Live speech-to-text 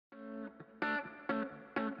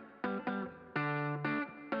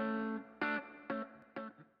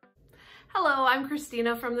Hello, I'm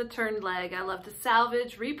Christina from The Turned Leg. I love to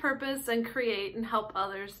salvage, repurpose, and create and help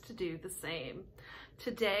others to do the same.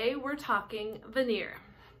 Today we're talking veneer.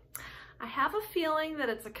 I have a feeling that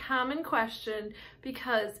it's a common question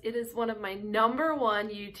because it is one of my #1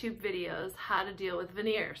 YouTube videos, how to deal with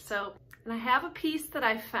veneer. And I have a piece that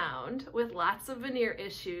I found with lots of veneer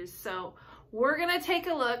issues. So we're gonna take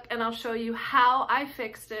a look and I'll show you how I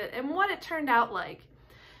fixed it and what it turned out like.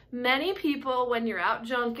 Many people, when you're out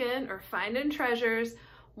junking or finding treasures,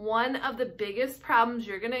 one of the biggest problems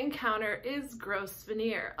you're going to encounter is gross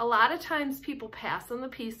veneer. A lot of times people pass on the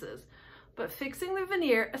pieces, but fixing the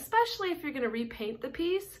veneer, especially if you're going to repaint the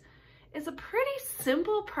piece, is a pretty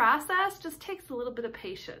simple process, just takes a little bit of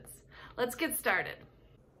patience. Let's get started.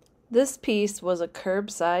 This piece was a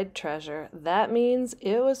curbside treasure. That means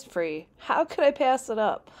it was free. How could I pass it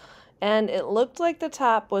up? And it looked like the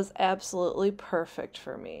top was absolutely perfect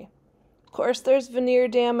for me. Of course, there's veneer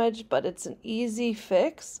damage, but it's an easy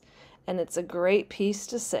fix, and it's a great piece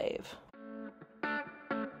to save.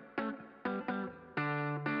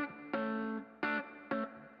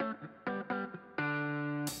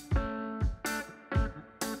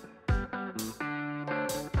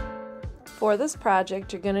 For this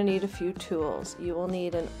project, you're going to need a few tools. You will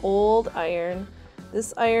need an old iron.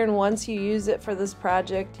 This iron, once you use it for this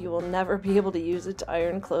project, you will never be able to use it to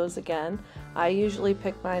iron clothes again. I usually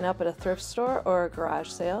pick mine up at a thrift store or a garage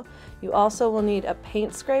sale. You also will need a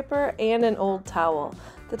paint scraper and an old towel.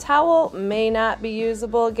 The towel may not be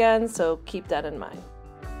usable again, so keep that in mind.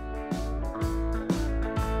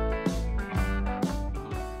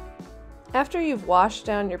 After you've washed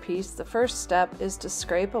down your piece, the first step is to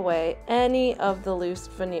scrape away any of the loose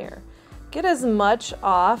veneer. Get as much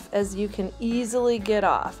off as you can easily get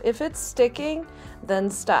off. If it's sticking, then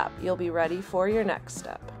stop. You'll be ready for your next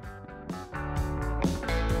step.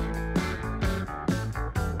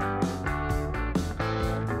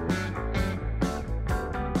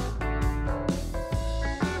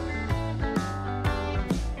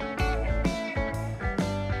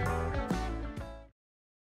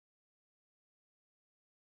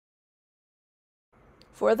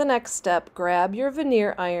 For the next step, grab your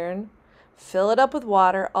veneer iron, fill it up with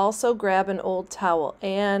water, also grab an old towel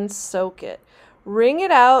and soak it. Wring it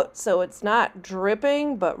out so it's not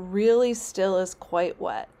dripping but really still is quite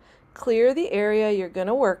wet. Clear the area you're going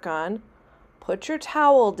to work on, put your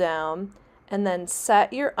towel down, and then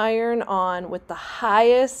set your iron on with the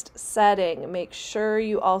highest setting. Make sure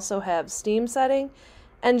you also have steam setting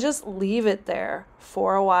and just leave it there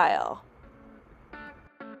for a while.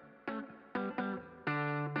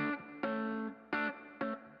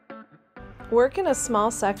 Work in a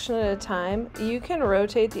small section at a time. You can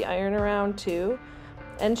rotate the iron around too,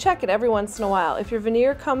 and check it every once in a while. If your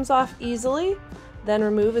veneer comes off easily, then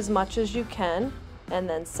remove as much as you can and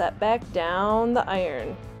then set back down the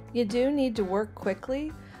iron. You do need to work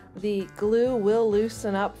quickly. The glue will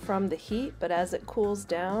loosen up from the heat, but as it cools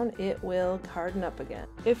down, it will harden up again.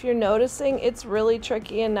 If you're noticing it's really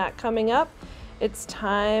tricky and not coming up, it's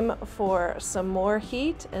time for some more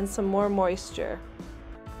heat and some more moisture.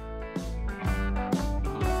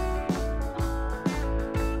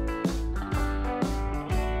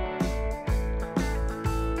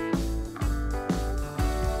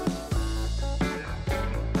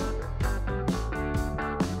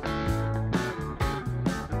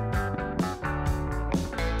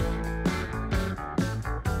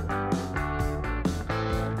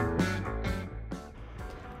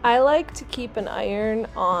 I like to keep an iron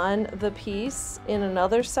on the piece in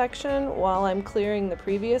another section while I'm clearing the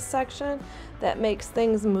previous section. That makes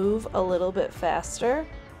things move a little bit faster.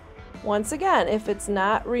 Once again, if it's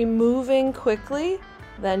not removing quickly,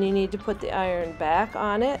 then you need to put the iron back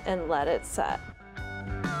on it and let it set.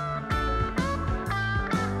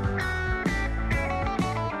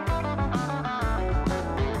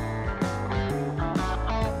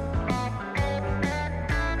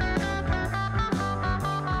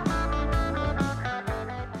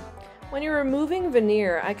 When you're removing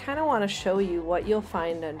veneer, I kind of want to show you what you'll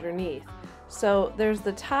find underneath. So there's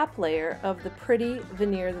the top layer of the pretty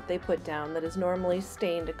veneer that they put down that is normally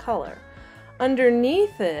stained a color.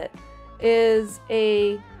 Underneath it is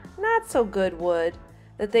a not so good wood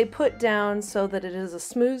that they put down so that it is a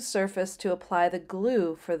smooth surface to apply the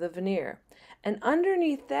glue for the veneer. And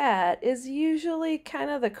underneath that is usually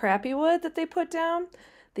kind of the crappy wood that they put down,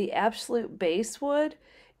 the absolute base wood.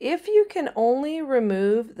 If you can only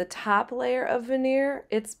remove the top layer of veneer,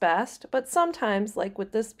 it's best, but sometimes, like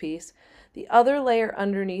with this piece, the other layer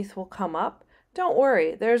underneath will come up. Don't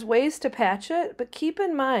worry, there's ways to patch it, but keep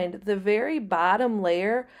in mind the very bottom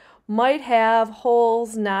layer might have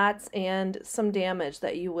holes, knots, and some damage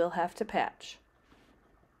that you will have to patch.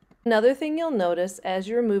 Another thing you'll notice as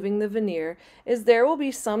you're removing the veneer is there will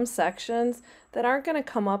be some sections that aren't going to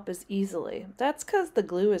come up as easily. That's because the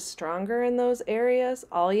glue is stronger in those areas.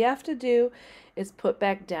 All you have to do is put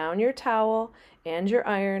back down your towel and your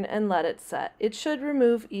iron and let it set. It should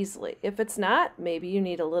remove easily. If it's not, maybe you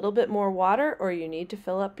need a little bit more water or you need to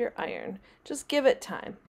fill up your iron. Just give it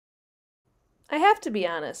time. I have to be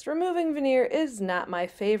honest, removing veneer is not my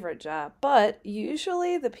favorite job, but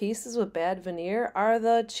usually the pieces with bad veneer are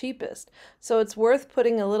the cheapest, so it's worth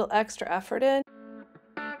putting a little extra effort in.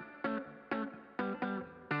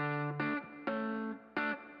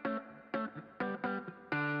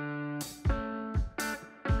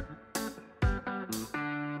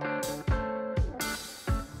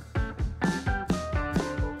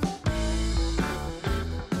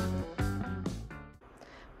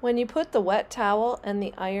 When you put the wet towel and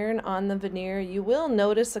the iron on the veneer, you will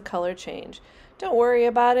notice a color change. Don't worry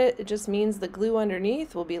about it, it just means the glue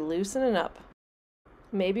underneath will be loosening up.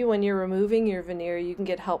 Maybe when you're removing your veneer, you can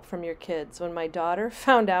get help from your kids. When my daughter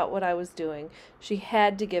found out what I was doing, she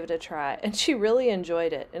had to give it a try, and she really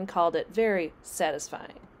enjoyed it and called it very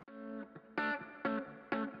satisfying.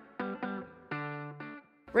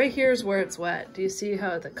 Right here is where it's wet. Do you see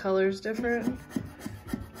how the color's different?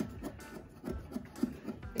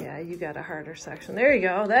 Yeah, you got a harder section. There you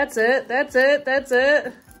go. That's it. That's it. That's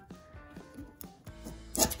it.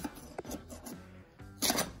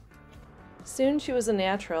 Soon she was a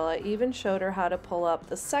natural. I even showed her how to pull up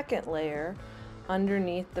the second layer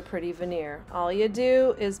underneath the pretty veneer. All you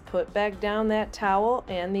do is put back down that towel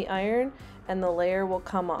and the iron, and the layer will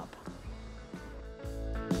come up.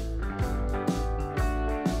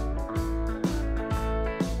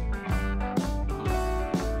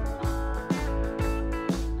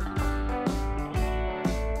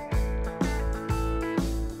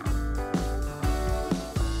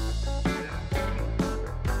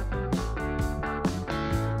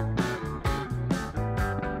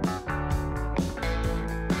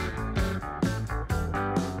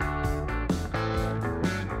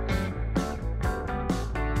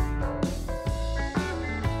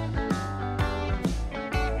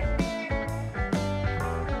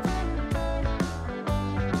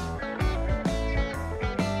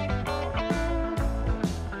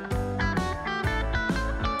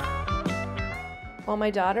 While my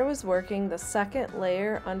daughter was working, the second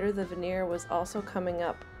layer under the veneer was also coming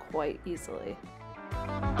up quite easily.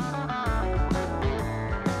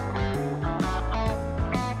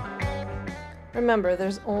 Remember,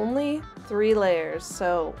 there's only 3 layers,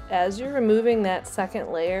 so as you're removing that second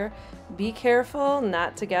layer, be careful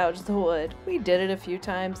not to gouge the wood. We did it a few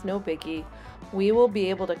times, no biggie. We will be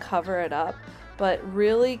able to cover it up, but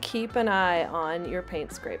really keep an eye on your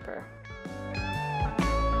paint scraper.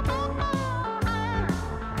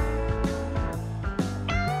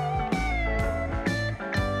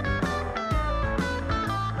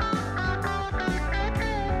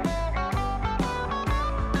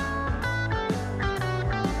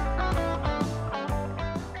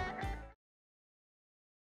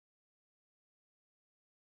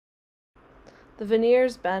 The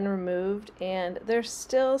veneer's been removed and there's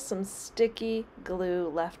still some sticky glue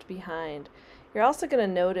left behind. You're also going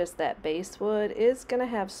to notice that base wood is going to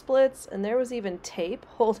have splits, and there was even tape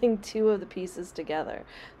holding 2 of the pieces together.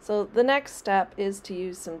 So the next step is to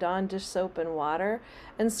use some Dawn dish soap and water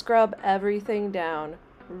and scrub everything down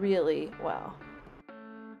really well.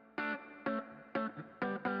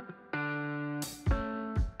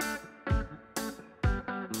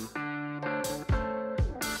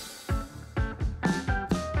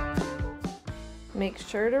 Make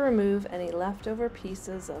sure to remove any leftover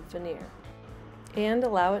pieces of veneer and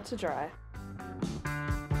allow it to dry.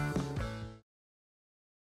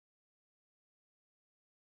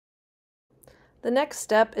 The next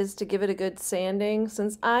step is to give it a good sanding.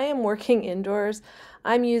 Since I am working indoors,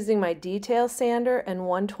 I'm using my detail sander and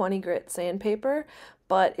 120 grit sandpaper,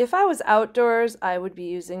 but if I was outdoors, I would be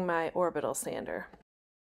using my orbital sander.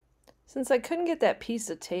 Since I couldn't get that piece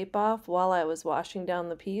of tape off while I was washing down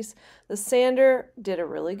the piece, the sander did a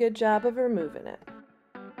really good job of removing it.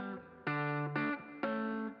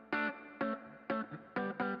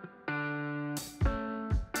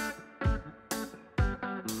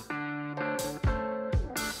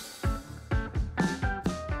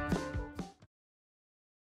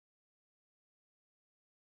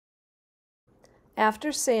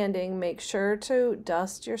 After sanding, make sure to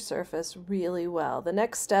dust your surface really well. The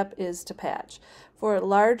next step is to patch. For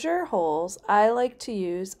larger holes, I like to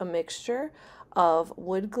use a mixture of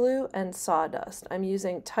wood glue and sawdust. I'm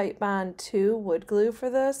using Titebond 2 wood glue for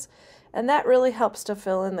this, and that really helps to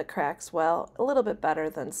fill in the cracks well, a little bit better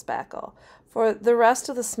than spackle. For the rest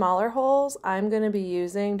of the smaller holes, I'm going to be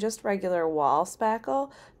using just regular wall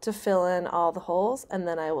spackle to fill in all the holes, and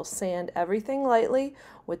then I will sand everything lightly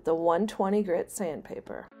with the 120 grit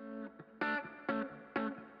sandpaper.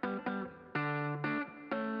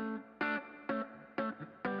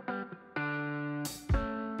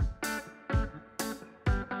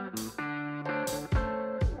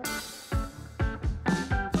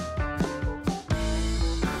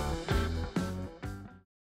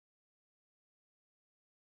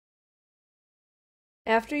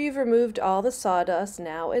 After you've removed all the sawdust,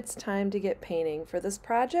 now it's time to get painting. For this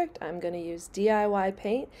project, I'm going to use DIY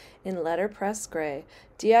paint in letterpress gray.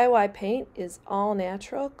 DIY paint is all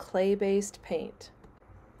natural clay-based paint.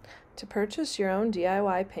 To purchase your own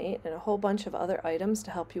DIY paint and a whole bunch of other items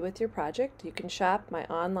to help you with your project, you can shop my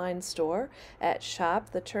online store at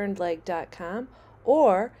shoptheturnedleg.com,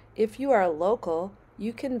 or if you are local,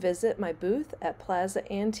 you can visit my booth at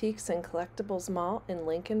Plaza Antiques and Collectibles Mall in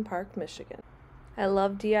Lincoln Park, Michigan. I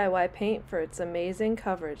love DIY paint for its amazing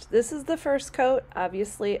coverage. This is the first coat.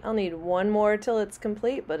 Obviously, I'll need one more till it's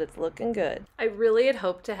complete, but it's looking good. I really had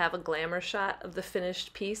hoped to have a glamour shot of the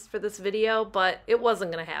finished piece for this video, but it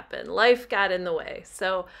wasn't going to happen. Life got in the way.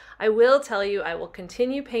 So I will tell you I will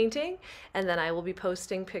continue painting, and then I will be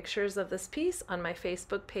posting pictures of this piece on my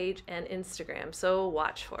Facebook page and Instagram, so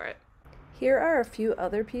watch for it. Here are a few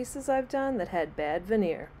other pieces I've done that had bad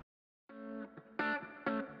veneer.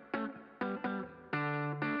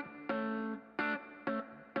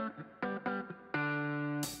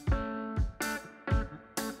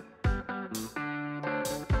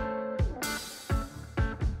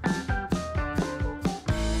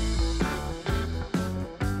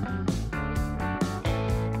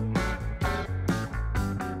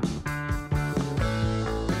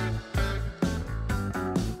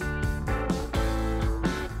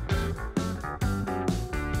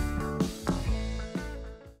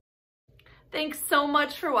 Thanks so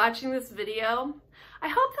much for watching this video. I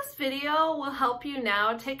hope this video will help you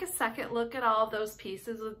now take a second look at all of those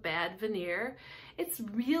pieces with bad veneer. It's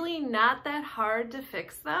really not that hard to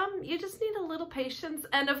fix them. You just need a little patience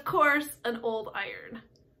and, of course, an old iron.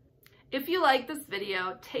 If you like this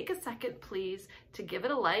video, take a second, please, to give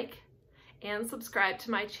it a like and subscribe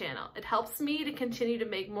to my channel. It helps me to continue to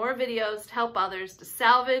make more videos to help others to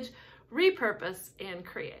salvage, repurpose, and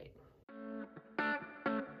create.